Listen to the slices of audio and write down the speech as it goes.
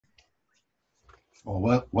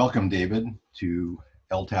Welcome, David, to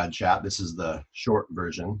LTADchat. This is the short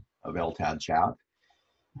version of LTADchat,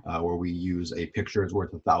 where we use a picture is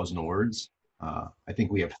worth 1,000 words. I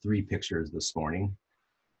think we have 3 pictures this morning.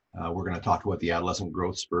 We're going to talk about the adolescent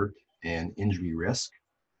growth spurt and injury risk.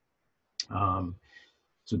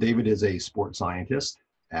 So David is a sports scientist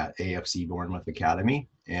at AFC Bournemouth Academy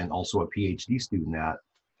and also a PhD student at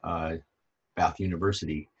Bath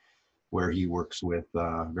University, where he works with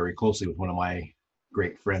very closely with one of my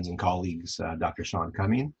great friends and colleagues, Dr. Sean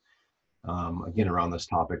Cumming, again, around this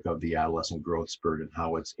topic of the adolescent growth spurt and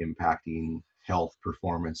how it's impacting health,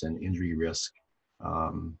 performance, and injury risk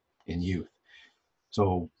in youth.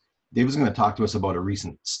 So David's going to talk to us about a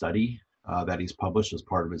recent study that he's published as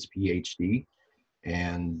part of his PhD.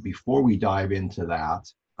 And before we dive into that,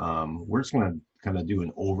 we're just going to kind of do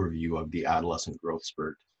an overview of the adolescent growth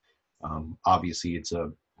spurt. Obviously, it's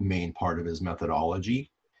a main part of his methodology.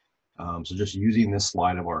 So just using this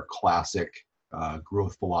slide of our classic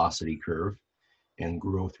growth velocity curve and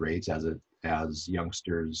growth rates as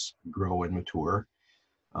youngsters grow and mature.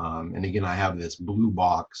 And again, I have this blue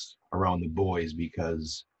box around the boys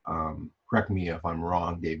because, correct me if I'm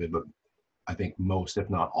wrong, David, but I think most, if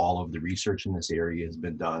not all, of the research in this area has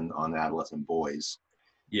been done on adolescent boys.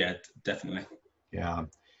 Yeah, definitely. Yeah.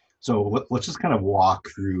 So let's just kind of walk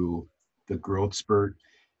through the growth spurt.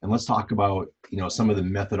 And let's talk about, some of the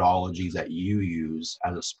methodologies that you use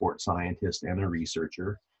as a sports scientist and a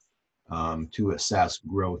researcher to assess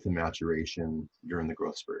growth and maturation during the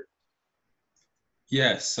growth spurt.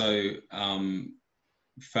 Yeah, so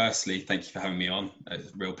firstly, thank you for having me on.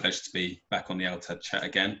 It's a real pleasure to be back on the LTADchat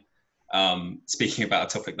again. Speaking about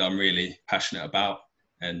a topic that I'm really passionate about,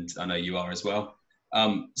 and I know you are as well.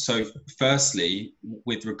 So firstly,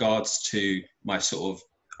 with regards to my sort of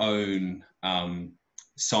own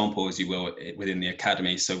sample, as you will, within the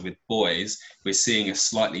academy. So with boys, we're seeing a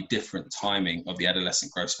slightly different timing of the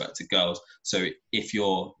adolescent growth spurt to girls. So if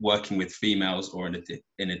you're working with females or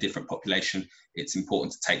in a different population, it's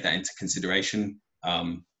important to take that into consideration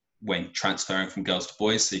when transferring from girls to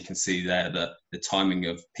boys. So you can see there that the timing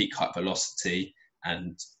of peak height velocity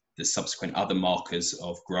and the subsequent other markers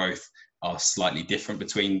of growth are slightly different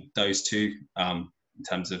between those two in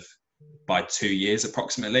terms of by 2 years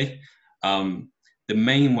approximately. The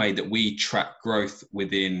main way that we track growth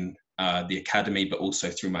within the academy, but also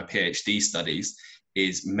through my PhD studies,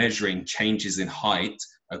 is measuring changes in height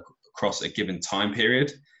across a given time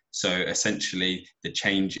period. So essentially the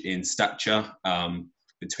change in stature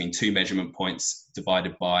between 2 measurement points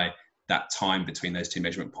divided by that time between those 2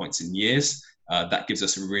 measurement points in years. That gives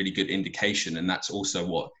us a really good indication. And that's also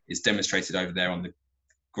what is demonstrated over there on the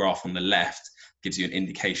graph on the left, gives you an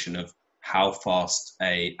indication of how fast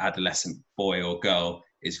a adolescent boy or girl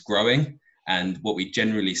is growing. And what we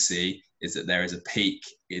generally see is that there is a peak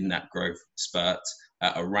in that growth spurt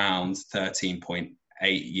at around 13.8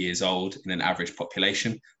 years old in an average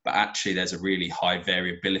population, but actually there's a really high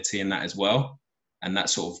variability in that as well. And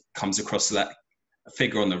that sort of comes across to that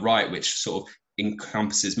figure on the right, which sort of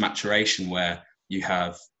encompasses maturation, where you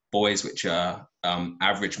have boys which are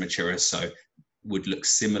average maturers, so would look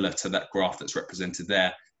similar to that graph that's represented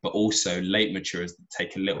there, but also late maturers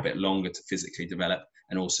take a little bit longer to physically develop,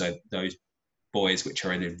 and also those boys which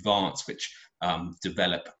are in advance, which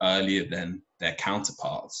develop earlier than their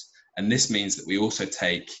counterparts. And this means that we also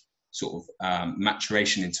take sort of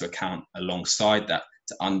maturation into account alongside that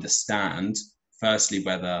to understand, firstly,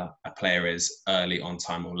 whether a player is early on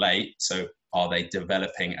time or late. So are they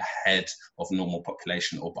developing ahead of normal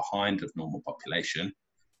population or behind of normal population?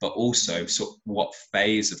 But also sort of what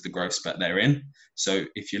phase of the growth spurt they're in. So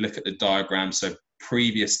if you look at the diagram, so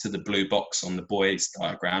previous to the blue box on the boys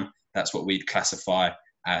diagram, that's what we'd classify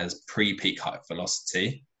as pre-peak height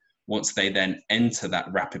velocity. Once they then enter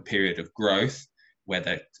that rapid period of growth, where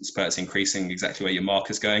the spurt's increasing exactly where your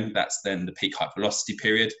marker's going, that's then the peak height velocity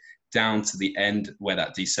period, down to the end where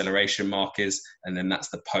that deceleration mark is, and then that's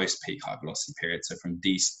the post-peak height velocity period. So from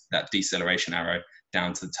that deceleration arrow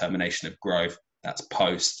down to the termination of growth, that's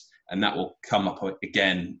post, and that will come up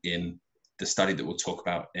again in the study that we'll talk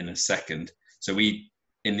about in a second. So we,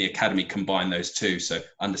 in the academy, combine those two. So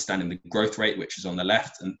understanding the growth rate, which is on the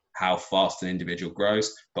left, and how fast an individual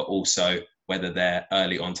grows, but also whether they're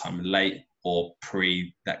early on time and late, or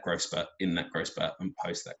pre that growth spurt, in that growth spurt, and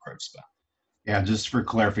post that growth spurt. Yeah, just for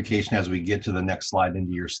clarification, as we get to the next slide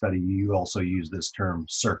into your study, you also use this term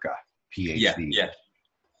circa PhD.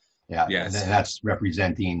 Yeah. And that's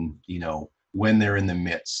representing, when they're in the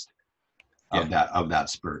midst of that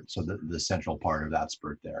spurt. So the central part of that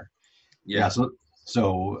spurt there.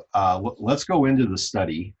 So let's go into the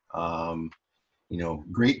study.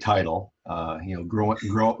 great title,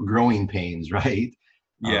 growing pains, right?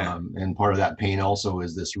 Yeah, And part of that pain also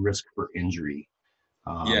is this risk for injury.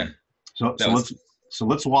 yeah, So that so was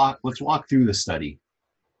let's walk through the study.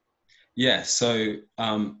 yeah. So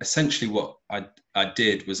essentially, what I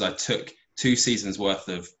did was I took 2 seasons worth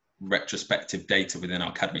of retrospective data within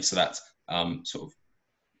our academy. So that's sort of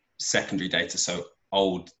secondary data, so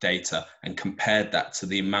old data, and compared that to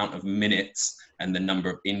the amount of minutes and the number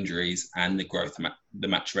of injuries and the growth, the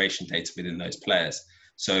maturation data within those players.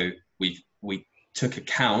 So we took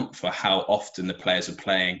account for how often the players were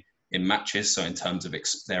playing in matches, so in terms of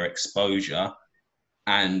their exposure,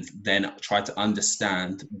 and then tried to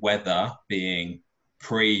understand whether being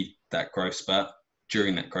pre that growth spurt,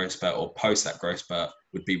 during that growth spurt, or post that growth spurt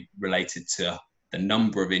would be related to the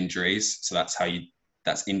number of injuries. So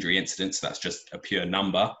that's injury incidence. So that's just a pure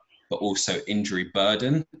number, but also injury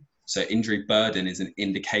burden. So injury burden is an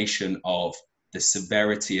indication of the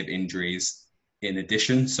severity of injuries in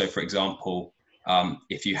addition. So for example,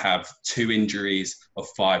 if you have 2 injuries of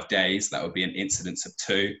 5 days, that would be an incidence of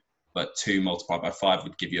 2, but 2 multiplied by 5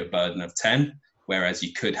 would give you a burden of 10. Whereas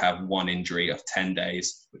you could have 1 injury of 10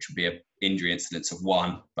 days, which would be an injury incidence of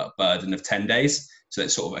 1, but a burden of 10 days. So it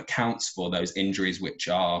sort of accounts for those injuries which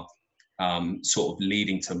are sort of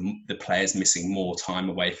leading to the players missing more time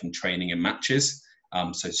away from training and matches.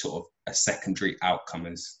 So sort of a secondary outcome,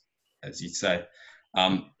 as you'd say.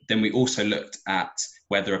 Then we also looked at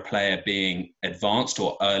whether a player being advanced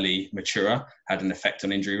or early maturer had an effect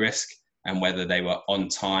on injury risk, and whether they were on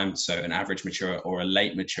time, so an average maturer or a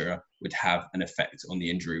late maturer, would have an effect on the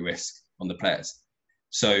injury risk on the players.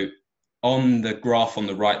 So on the graph on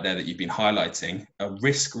the right there that you've been highlighting, a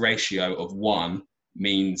risk ratio of 1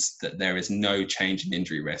 means that there is no change in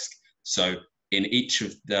injury risk. So in each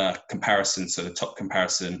of the comparisons, so the top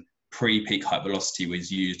comparison, pre-peak height velocity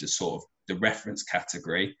was used as sort of the reference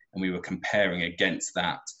category, and we were comparing against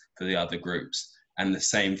that for the other groups. And the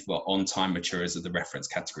same for on-time maturers of the reference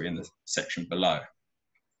category in the section below.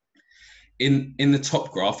 In the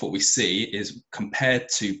top graph, what we see is compared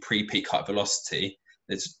to pre-peak height velocity,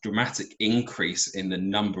 there's a dramatic increase in the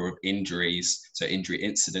number of injuries, so injury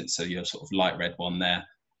incidents, so your sort of light red one there,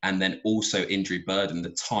 and then also injury burden, the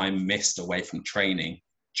time missed away from training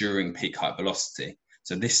during peak height velocity.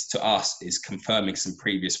 So this to us is confirming some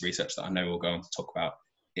previous research that I know we'll go on to talk about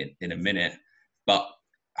in a minute, but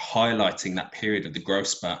highlighting that period of the growth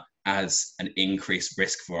spurt as an increased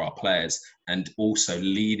risk for our players, and also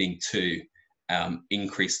leading to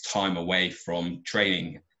increased time away from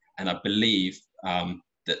training. And I believe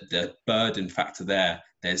that the burden factor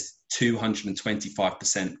there's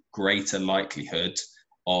 225% greater likelihood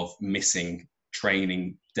of missing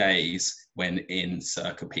training days when in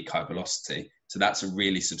circa peak height velocity. So that's a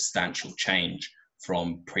really substantial change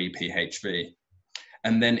from pre-PHV.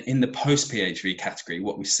 And then in the post-PHV category,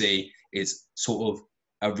 what we see is sort of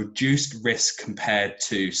a reduced risk compared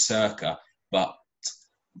to circa, but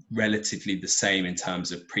relatively the same in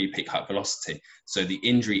terms of pre-peak height velocity. So the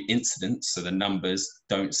injury incidence, so the numbers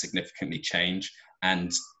don't significantly change,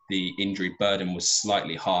 and the injury burden was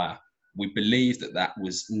slightly higher. We believe that that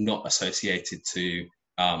was not associated to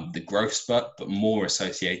the growth spurt, but more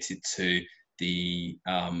associated to the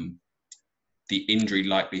injury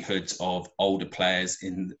likelihoods of older players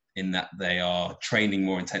in that they are training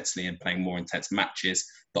more intensely and playing more intense matches,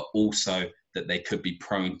 but also that they could be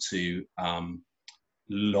prone to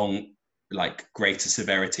greater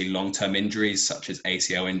severity long-term injuries such as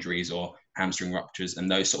ACL injuries or hamstring ruptures,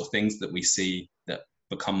 and those sort of things that we see that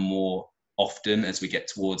become more often as we get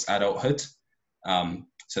towards adulthood.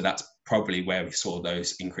 So that's probably where we saw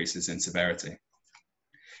those increases in severity.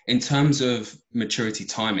 In terms of maturity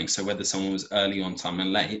timing, so whether someone was early on time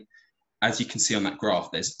and late, as you can see on that graph,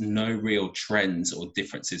 there's no real trends or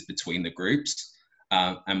differences between the groups.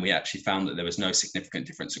 And we actually found that there was no significant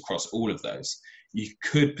difference across all of those. You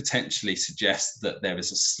could potentially suggest that there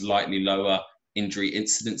is a slightly lower injury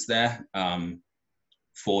incidence there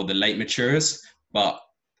for the late maturers, but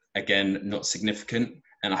again, not significant.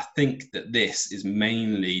 And I think that this is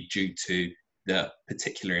mainly due to the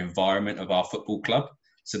particular environment of our football club.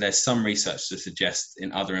 So there's some research to suggest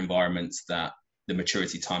in other environments that the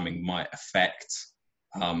maturity timing might affect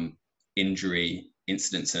injury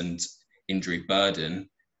incidence and injury burden.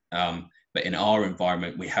 But in our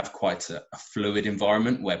environment, we have quite a fluid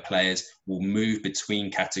environment where players will move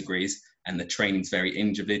between categories and the training's very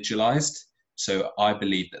individualized. So I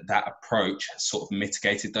believe that that approach has sort of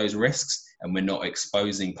mitigated those risks, and we're not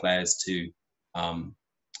exposing players to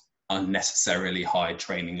unnecessarily high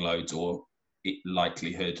training loads or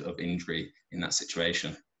likelihood of injury in that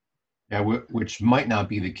situation. Yeah, which might not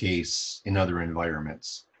be the case in other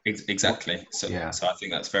environments. Exactly. So, Yeah, so I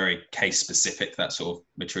think that's very case specific, that sort of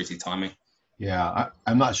maturity timing. yeah.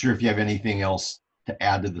 I'm not sure if you have anything else to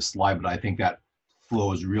add to the slide, but I think that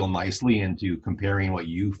flows real nicely into comparing what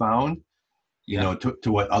you found, Yeah.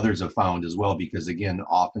 to what others have found as well. Because again,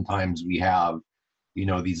 oftentimes we have,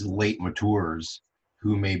 these late matures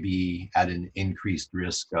who may be at an increased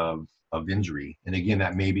risk of injury. And again,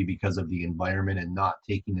 that may be because of the environment and not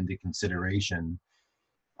taking into consideration,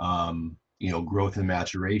 growth and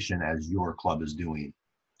maturation as your club is doing.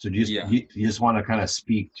 So Yeah. you just want to kind of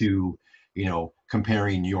speak to,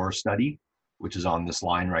 comparing your study, which is on this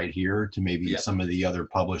line right here, to maybe Yeah. some of the other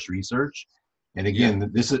published research. And Yeah.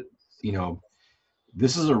 again, you know,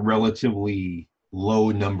 this is a relatively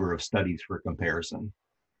low number of studies for comparison.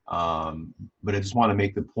 But I just want to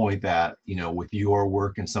make the point that, with your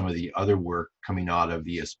work and some of the other work coming out of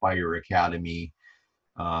the Aspire Academy,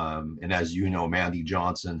 and as you know, Mandy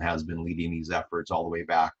Johnson has been leading these efforts all the way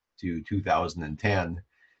back to 2010,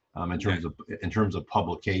 in Yeah. terms of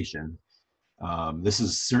publication. This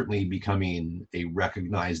is certainly becoming a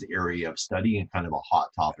recognized area of study and kind of a hot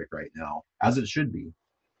topic right now, as it should be.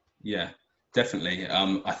 Yeah, definitely.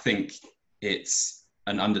 I think it's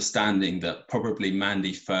an understanding that probably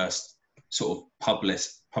Mandy first sort of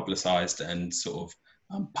publicized and sort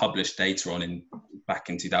of published data on in back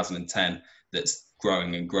in 2010 that's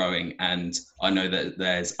growing and growing. And I know that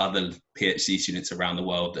there's other PhD students around the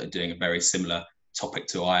world that are doing a very similar topic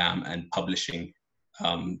to I am and publishing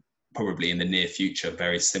probably in the near future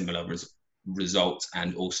very similar results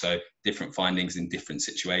and also different findings in different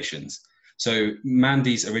situations. So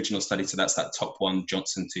Mandy's original study, so that's that top one,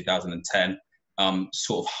 Johnson 2010,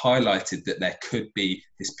 sort of highlighted that there could be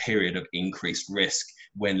this period of increased risk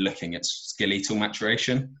when looking at skeletal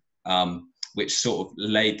maturation, which sort of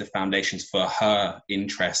laid the foundations for her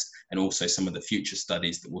interest and also some of the future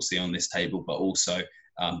studies that we'll see on this table, but also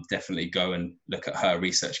definitely go and look at her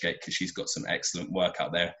ResearchGate because she's got some excellent work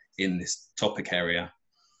out there in this topic area.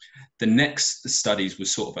 The next studies was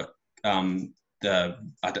sort of I'm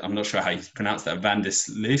not sure how you pronounce that, Vandis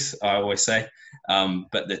Luce, I always say,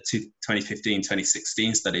 but the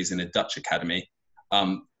 2015-2016 studies in a Dutch academy.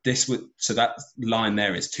 So that line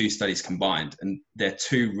there is two studies combined, and they're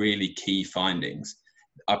two really key findings.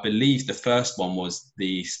 I believe the first one was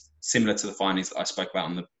similar to the findings that I spoke about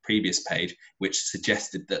on the previous page, which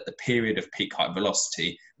suggested that the period of peak height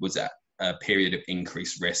velocity was at a period of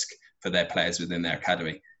increased risk for their players within their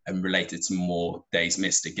academy, and related to more days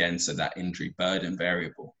missed again, so that injury burden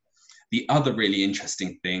variable. The other really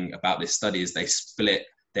interesting thing about this study is they split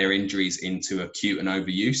their injuries into acute and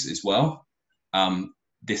overuse as well.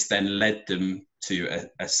 This then led them to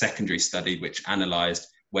a secondary study which analysed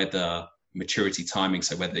whether maturity timing,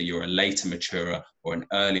 so whether you're a later maturer or an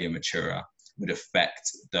earlier maturer, would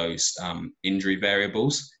affect those injury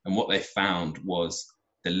variables. And what they found was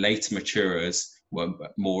the later maturers were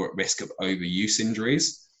more at risk of overuse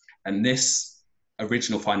injuries. And this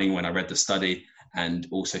original finding, when I read the study and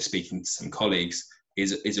also speaking to some colleagues,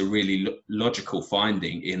 is a really logical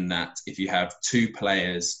finding, in that if you have two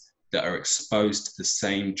players that are exposed to the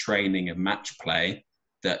same training and match play,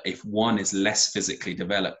 that if one is less physically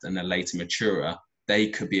developed and a later maturer, they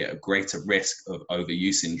could be at a greater risk of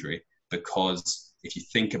overuse injury, because if you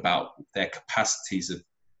think about their capacities of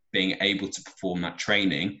being able to perform that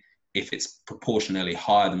training, if it's proportionally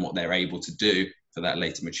higher than what they're able to do for that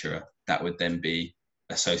later maturer, that would then be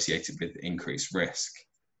associated with increased risk.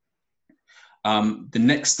 The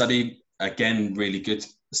next study, again, really good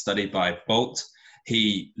study by Bolt.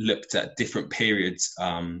 He looked at different periods.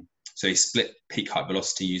 So he split peak height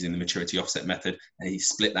velocity using the maturity offset method, and he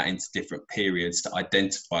split that into different periods to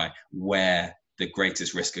identify where the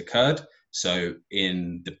greatest risk occurred. So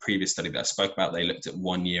in the previous study that I spoke about, they looked at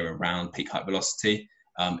 1 year around peak height velocity.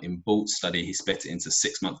 In Bolt's study, he split it into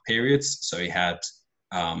 6-month periods. So he had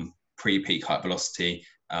pre-peak height velocity,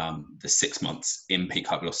 the 6 months in peak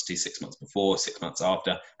height velocity, 6 months before, 6 months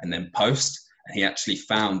after, and then post. And he actually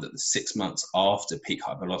found that the 6 months after peak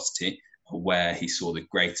height velocity are where he saw the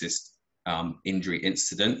greatest injury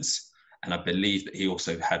incidence. And I believe that he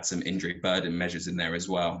also had some injury burden measures in there as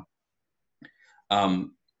well.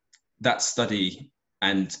 That study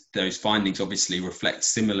and those findings obviously reflect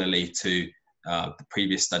similarly to the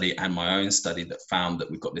previous study and my own study that found that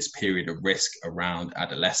we've got this period of risk around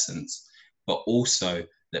adolescence, but also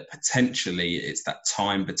that potentially it's that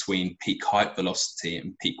time between peak height velocity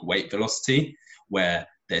and peak weight velocity where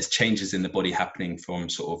there's changes in the body happening from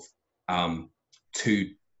sort of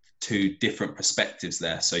two different perspectives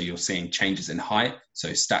there. So you're seeing changes in height,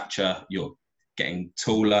 so stature, you're getting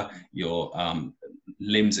taller, your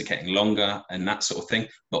limbs are getting longer and that sort of thing.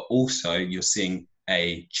 But also you're seeing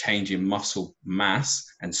a change in muscle mass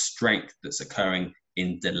and strength that's occurring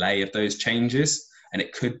in delay of those changes. And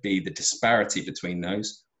it could be the disparity between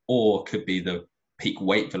those, or could be the peak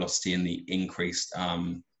weight velocity and the increased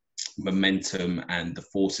momentum and the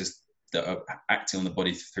forces that are acting on the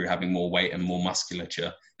body through having more weight and more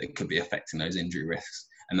musculature that could be affecting those injury risks.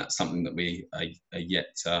 And that's something that we are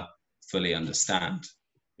yet to fully understand.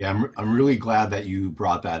 Yeah, I'm really glad that you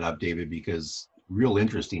brought that up, David, because real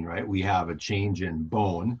interesting, right? We have a change in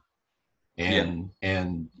bone and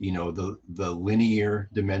you know, the linear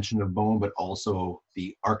dimension of bone, but also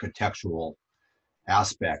the architectural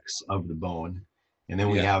aspects of the bone. And then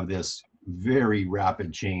we have this very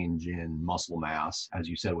rapid change in muscle mass, as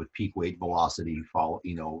you said, with peak weight velocity,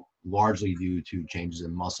 you know, largely due to changes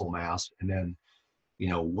in muscle mass. And then, you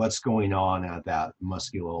know, what's going on at that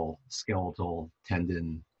musculoskeletal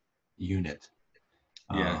tendon unit.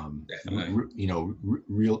 Definitely. You know,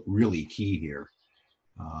 really key here.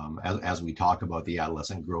 As we talk about the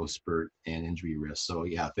adolescent growth spurt and injury risk. So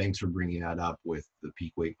yeah, thanks for bringing that up with the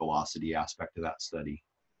peak weight velocity aspect of that study.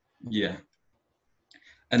 Yeah.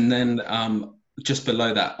 And then just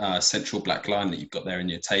below that central black line that you've got there in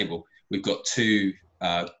your table, we've got two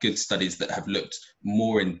good studies that have looked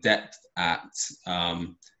more in depth at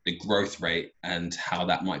the growth rate and how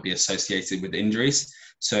that might be associated with injuries.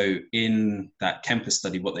 So in that Kemper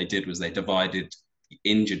study, what they did was they divided the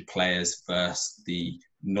injured players versus the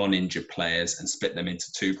non-injured players and split them into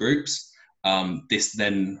two groups. This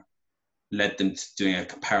then led them to doing a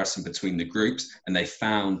comparison between the groups, and they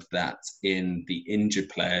found that in the injured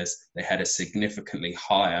players, they had a significantly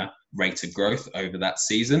higher rate of growth over that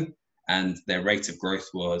season, and their rate of growth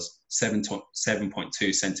was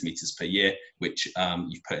 7.2 centimeters per year, which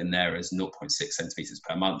you've put in there as 0.6 centimeters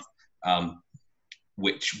per month,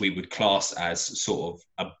 which we would class as sort of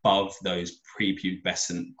above those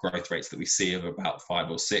prepubescent growth rates that we see of about 5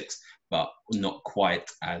 or 6, but not quite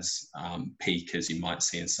as peak as you might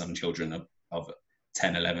see in some children of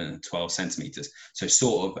 10, 11, and 12 centimeters. So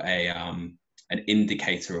sort of an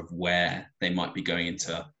indicator of where they might be going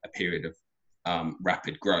into a period of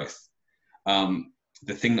rapid growth.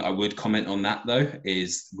 The thing that I would comment on that, though,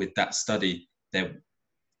 is with that study,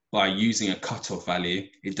 by using a cutoff value,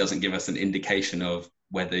 it doesn't give us an indication of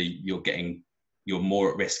whether you're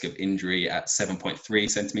more at risk of injury at 7.3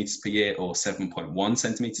 centimeters per year or 7.1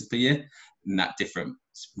 centimeters per year. And that difference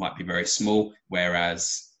might be very small,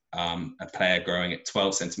 whereas a player growing at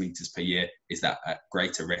 12 centimeters per year is at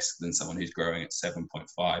greater risk than someone who's growing at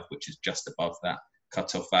 7.5, which is just above that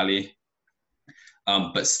cutoff value.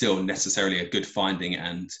 But still necessarily a good finding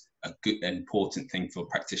and a good important thing for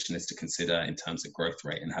practitioners to consider in terms of growth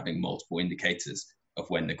rate and having multiple indicators of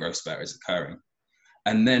when the growth spurt is occurring.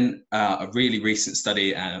 And then a really recent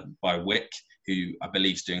study by Wick, who I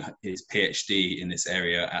believe is doing his PhD in this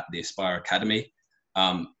area at the Aspire Academy,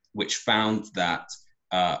 which found that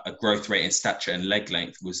a growth rate in stature and leg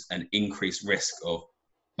length was an increased risk of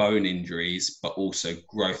bone injuries, but also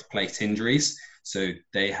growth plate injuries. So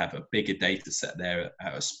they have a bigger data set there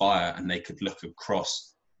at Aspire, and they could look across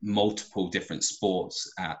multiple different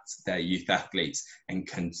sports at their youth athletes and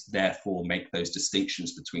can therefore make those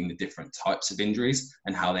distinctions between the different types of injuries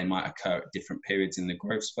and how they might occur at different periods in the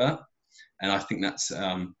growth spurt. And I think that's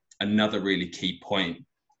another really key point,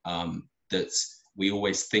 that we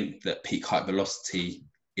always think that peak height velocity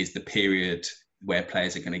is the period where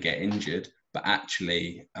players are going to get injured. But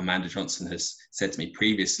actually, Amanda Johnson has said to me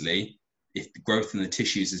previously, if the growth in the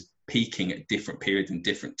tissues is peaking at different periods in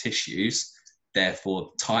different tissues, therefore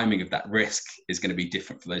the timing of that risk is going to be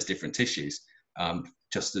different for those different tissues.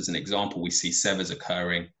 Just as an example, we see severs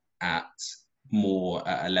occurring at more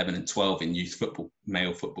at 11 and 12 in youth football,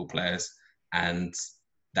 male football players, and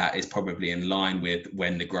that is probably in line with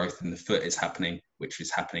when the growth in the foot is happening, which is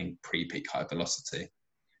happening pre-peak height velocity.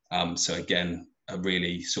 So again, a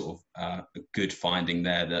really sort of a good finding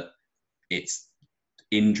there that it's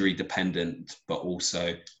injury dependent, but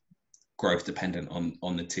also growth dependent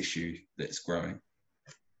on the tissue that's growing.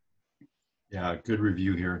 Yeah, good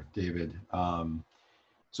review here, David.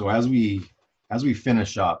 So as we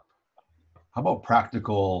finish up, how about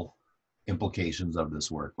practical implications of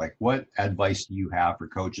this work? Like, what advice do you have for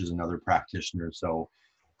coaches and other practitioners? So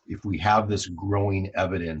if we have this growing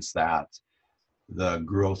evidence that the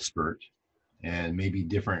growth spurt and maybe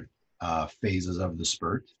different phases of the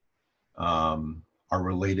spurt are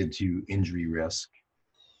related to injury risk,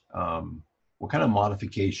 what kind of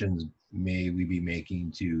modifications may we be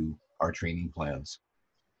making to our training plans?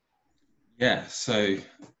 Yeah, so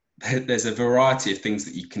there's a variety of things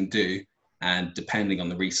that you can do. And depending on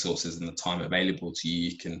the resources and the time available to you,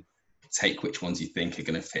 you can take which ones you think are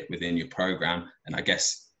going to fit within your program. And I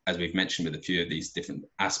guess, as we've mentioned with a few of these different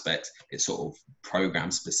aspects, it's sort of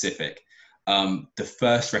program specific. The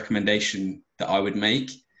first recommendation that I would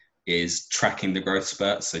make is tracking the growth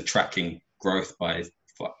spurt. So tracking growth by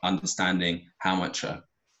understanding how much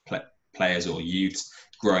players or youths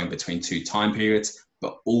growing between 2 time periods,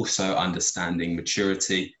 but also understanding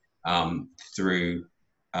maturity through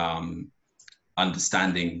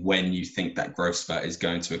understanding when you think that growth spurt is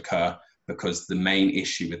going to occur. Because the main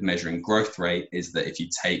issue with measuring growth rate is that if you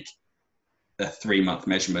take a 3-month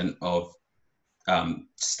measurement of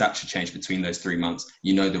stature change between those 3 months,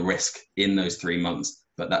 you know the risk in those 3 months,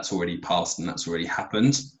 but that's already passed and that's already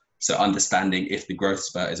happened. So understanding if the growth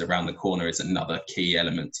spurt is around the corner is another key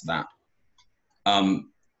element to that.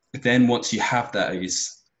 Then once you have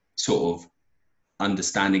those sort of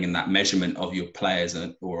understanding and that measurement of your players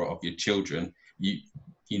or of your children,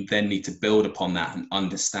 you then need to build upon that and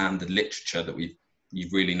understand the literature that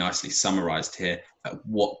you've really nicely summarized here,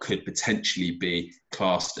 what could potentially be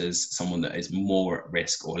classed as someone that is more at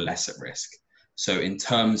risk or less at risk. So in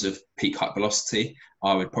terms of peak height velocity,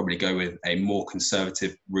 I would probably go with a more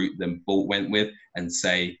conservative route than Bolt went with, and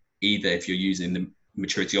say either if you're using the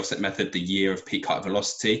maturity offset method, the year of peak height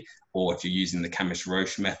velocity, or if you're using the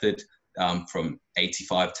Camish-Roche method, from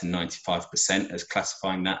 85 to 95% as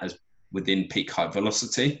classifying that as within peak height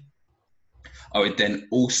velocity. I would then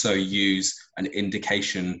also use an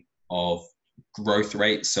indication of growth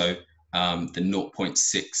rate. So the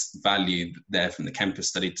 0.6 value there from the Kemper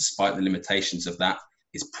study, despite the limitations of that,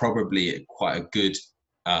 is probably quite a good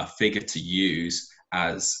figure to use,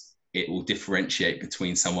 as it will differentiate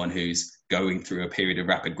between someone who's going through a period of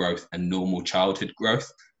rapid growth and normal childhood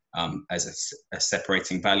growth as a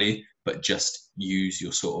separating value, but just use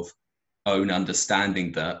your sort of own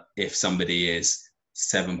understanding that if somebody is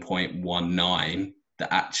 7.19,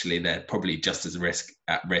 that actually they're probably just as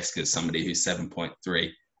at risk as somebody who's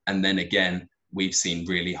 7.3. And then again, we've seen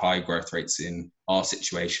really high growth rates in our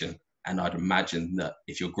situation. And I'd imagine that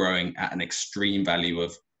if you're growing at an extreme value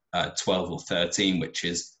of 12 or 13, which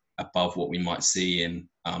is above what we might see in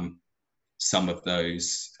some of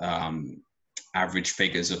those average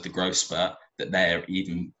figures of the growth spurt, that they're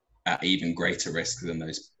at even greater risk than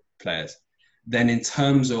those players. Then in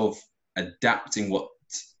terms of adapting what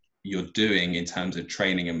you're doing in terms of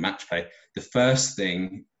training and match play, the first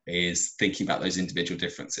thing is thinking about those individual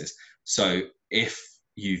differences. So if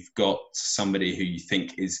you've got somebody who you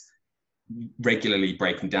think is regularly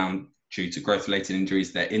breaking down due to growth-related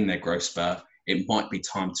injuries, they're in their growth spurt, it might be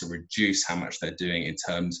time to reduce how much they're doing in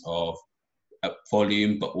terms of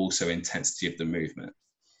volume, but also intensity of the movement.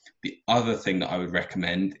 The other thing that I would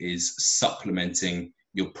recommend is supplementing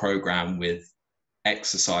your program with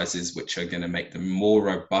exercises which are going to make them more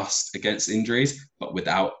robust against injuries, but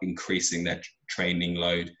without increasing their training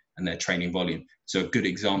load and their training volume. So a good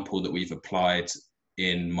example that we've applied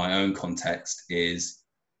in my own context is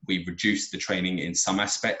we reduce the training in some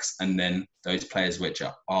aspects, and then those players which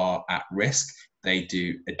are at risk, they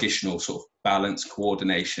do additional sort of balance,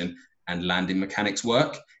 coordination, and landing mechanics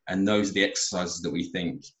work. And those are the exercises that we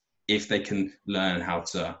think, if they can learn how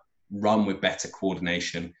to run with better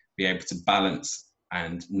coordination, be able to balance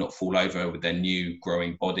and not fall over with their new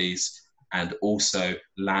growing bodies, and also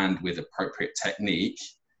land with appropriate technique,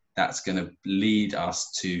 that's going to lead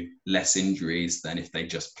us to less injuries than if they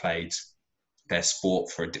just played their sport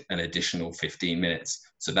for an additional 15 minutes.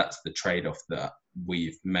 So that's the trade-off that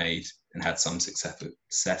we've made and had some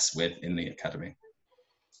success with in the academy.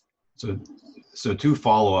 So 2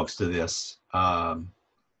 follow-ups to this.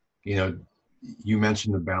 You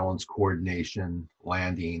mentioned the balance, coordination,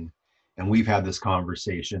 landing, and we've had this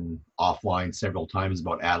conversation offline several times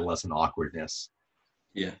about adolescent awkwardness.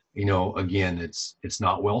 Yeah. Again, it's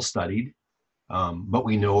not well studied, but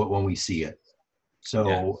we know it when we see it. So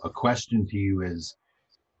yeah. A question to you is,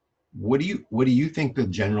 what do you think the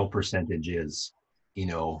general percentage is,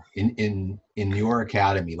 in your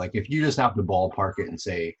academy? Like, if you just have to ballpark it and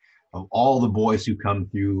say, of all the boys who come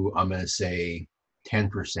through, I'm going to say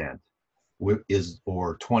 10%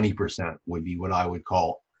 or 20% would be what I would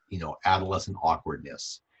call, adolescent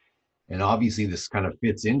awkwardness. And obviously this kind of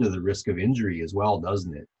fits into the risk of injury as well,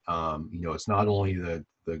 doesn't it? It's not only the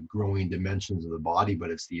growing dimensions of the body,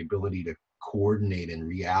 but it's the ability to coordinate and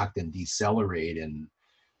react and decelerate and,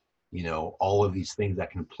 all of these things that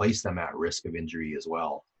can place them at risk of injury as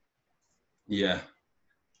well. Yeah.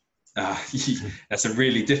 That's a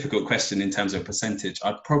really difficult question in terms of percentage.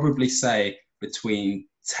 I'd probably say between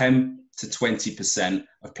 10 to 20%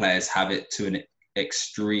 of players have it to an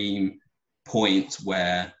extreme point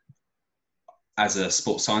where as a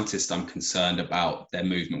sports scientist, I'm concerned about their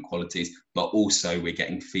movement qualities, but also we're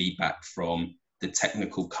getting feedback from the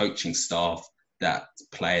technical coaching staff that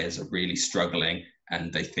players are really struggling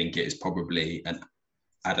and they think it is probably an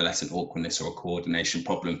adolescent awkwardness or a coordination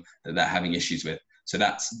problem that they're having issues with. So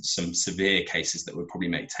that's some severe cases that would probably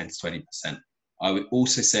make 10 to 20%. I would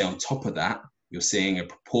also say on top of that, you're seeing a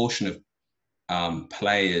proportion of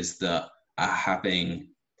players that are having,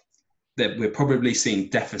 that we're probably seeing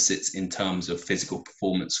deficits in terms of physical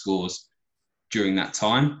performance scores during that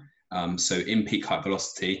time. So in peak height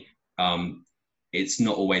velocity, it's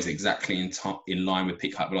not always exactly in line with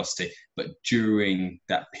peak height velocity, but during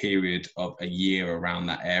that period of a year around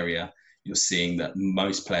that area, you're seeing that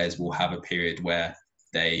most players will have a period where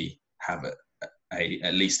they have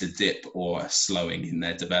at least a dip or a slowing in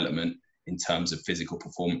their development in terms of physical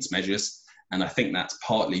performance measures. And I think that's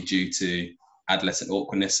partly due to adolescent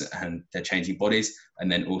awkwardness and their changing bodies,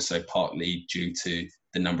 and then also partly due to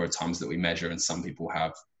the number of times that we measure, and some people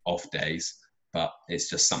have off days. But it's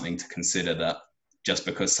just something to consider, that just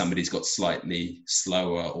because somebody's got slightly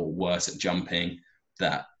slower or worse at jumping,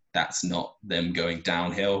 that's not them going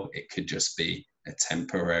downhill. It could just be a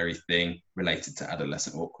temporary thing related to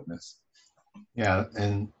adolescent awkwardness. Yeah,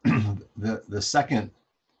 and the second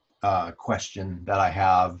question that I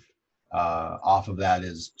have off of that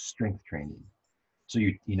is strength training. So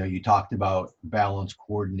you talked about balance,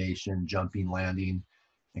 coordination, jumping, landing,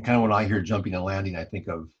 and kind of when I hear jumping and landing, I think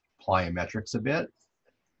of plyometrics a bit.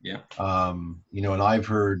 Yeah. And I've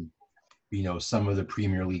heard, some of the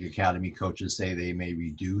Premier League Academy coaches say they may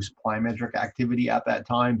reduce plyometric activity at that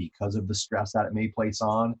time because of the stress that it may place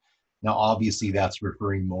on. Now, obviously, that's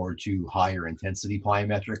referring more to higher intensity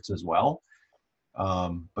plyometrics as well.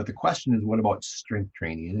 But the question is, what about strength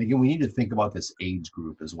training? And again, we need to think about this age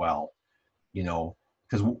group as well,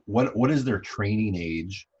 because what is their training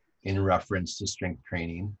age in reference to strength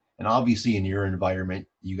training? And obviously in your environment,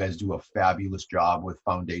 you guys do a fabulous job with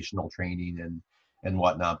foundational training and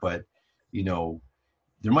whatnot, but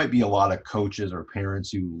there might be a lot of coaches or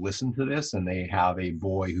parents who listen to this and they have a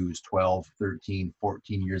boy who's 12, 13,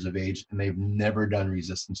 14 years of age, and they've never done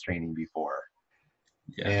resistance training before.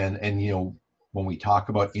 Yeah. And when we talk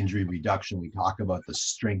about injury reduction, we talk about the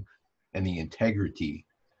strength and the integrity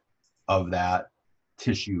of that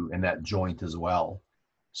tissue and that joint as well.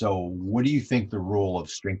 So what do you think the role of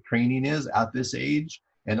strength training is at this age?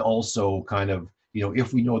 And also kind of,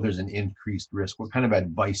 if we know there's an increased risk, what kind of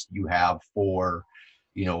advice do you have for,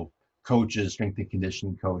 coaches, strength and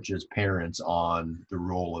conditioning coaches, parents on the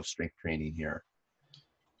role of strength training here?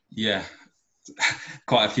 Yeah,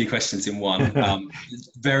 quite a few questions in one.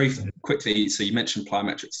 Very quickly, so you mentioned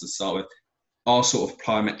plyometrics to start with. Our sort of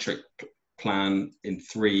plyometric plan in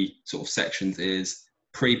 3 sort of sections is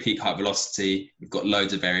pre-peak height velocity. We've got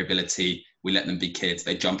loads of variability. We let them be kids.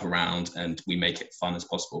 They jump around and we make it fun as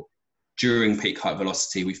possible. During peak height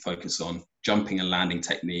velocity, we focus on jumping and landing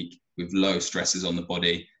technique with low stresses on the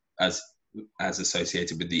body as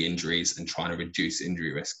associated with the injuries, and trying to reduce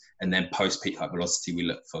injury risk. And then post peak height velocity, we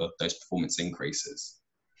look for those performance increases.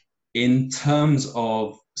 In terms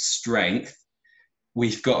of strength,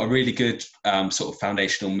 we've got a really good sort of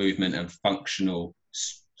foundational movement and functional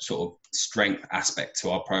sort of strength aspect to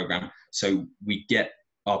our program. So we get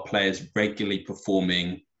our players regularly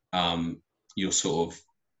performing your sort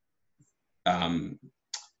of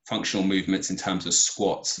functional movements in terms of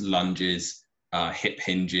squats, lunges, hip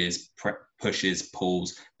hinges, pushes,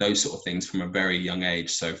 pulls, those sort of things from a very young age.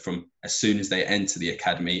 So from as soon as they enter the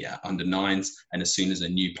academy at under 9s, and as soon as a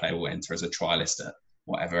new player will enter as a trialist at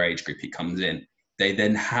whatever age group he comes in, they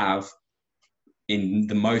then have, in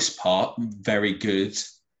the most part, very good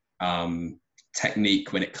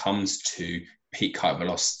technique when it comes to peak height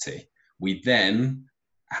velocity. We then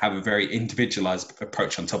have a very individualized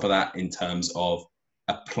approach on top of that in terms of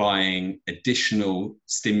applying additional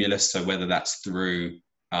stimulus. So whether that's through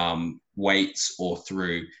weights or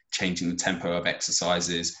through changing the tempo of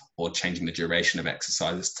exercises or changing the duration of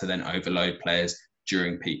exercises to then overload players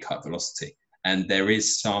during peak height velocity. And there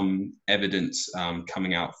is some evidence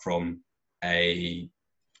coming out from a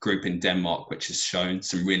group in Denmark which has shown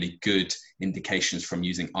some really good indications from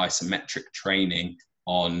using isometric training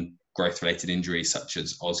on growth-related injuries such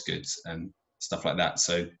as Osgood's and stuff like that.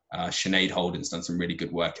 So Sinead Holden's done some really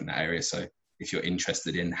good work in that area. So if you're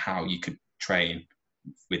interested in how you could train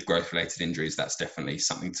with growth-related injuries, that's definitely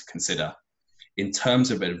something to consider. In terms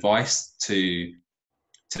of advice to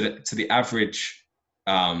the average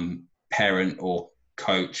parent or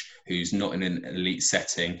coach who's not in an elite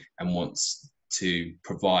setting and wants to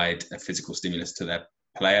provide a physical stimulus to their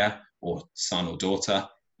player or son or daughter,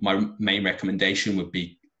 my main recommendation would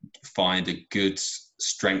be find a good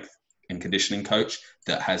strength and conditioning coach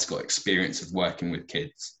that has got experience of working with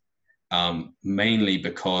kids, mainly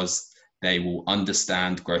because they will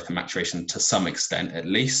understand growth and maturation to some extent, at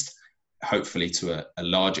least, hopefully to a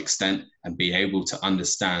large extent, and be able to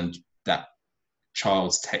understand that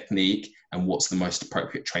child's technique and what's the most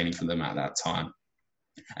appropriate training for them at that time.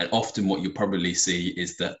 And often what you'll probably see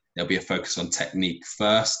is that there'll be a focus on technique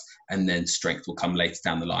first, and then strength will come later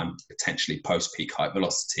down the line, potentially post-peak height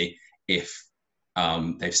velocity, if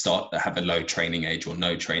have a low training age or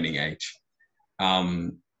no training age.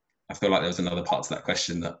 I feel like there was another part to that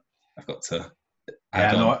question that I've got to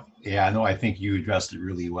add on. No, I think you addressed it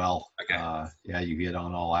really well. Okay. You hit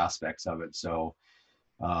on all aspects of it. So,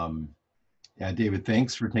 David,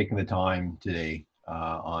 thanks for taking the time today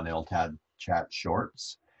on LTADchat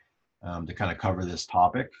Shorts to kind of cover this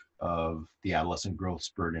topic of the adolescent growth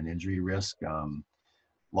spurt and injury risk. A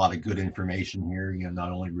lot of good information here,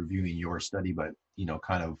 not only reviewing your study, but,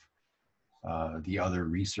 kind of the other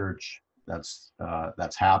research that's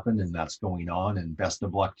happened and that's going on. And best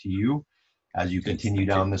of luck to you as you continue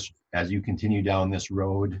down this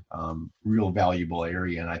road. Real valuable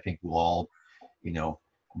area, and I think we'll all,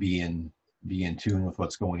 be in tune with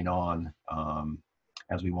what's going on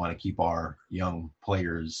as we want to keep our young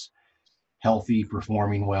players healthy,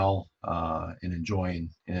 performing well, and enjoying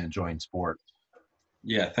sport.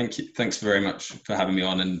 Yeah, thank you. Thanks very much for having me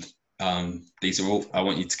on. And these are all, I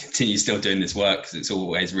want you to continue still doing this work, because it's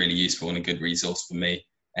always really useful and a good resource for me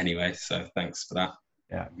anyway. So thanks for that.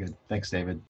 Yeah, good. Thanks, David.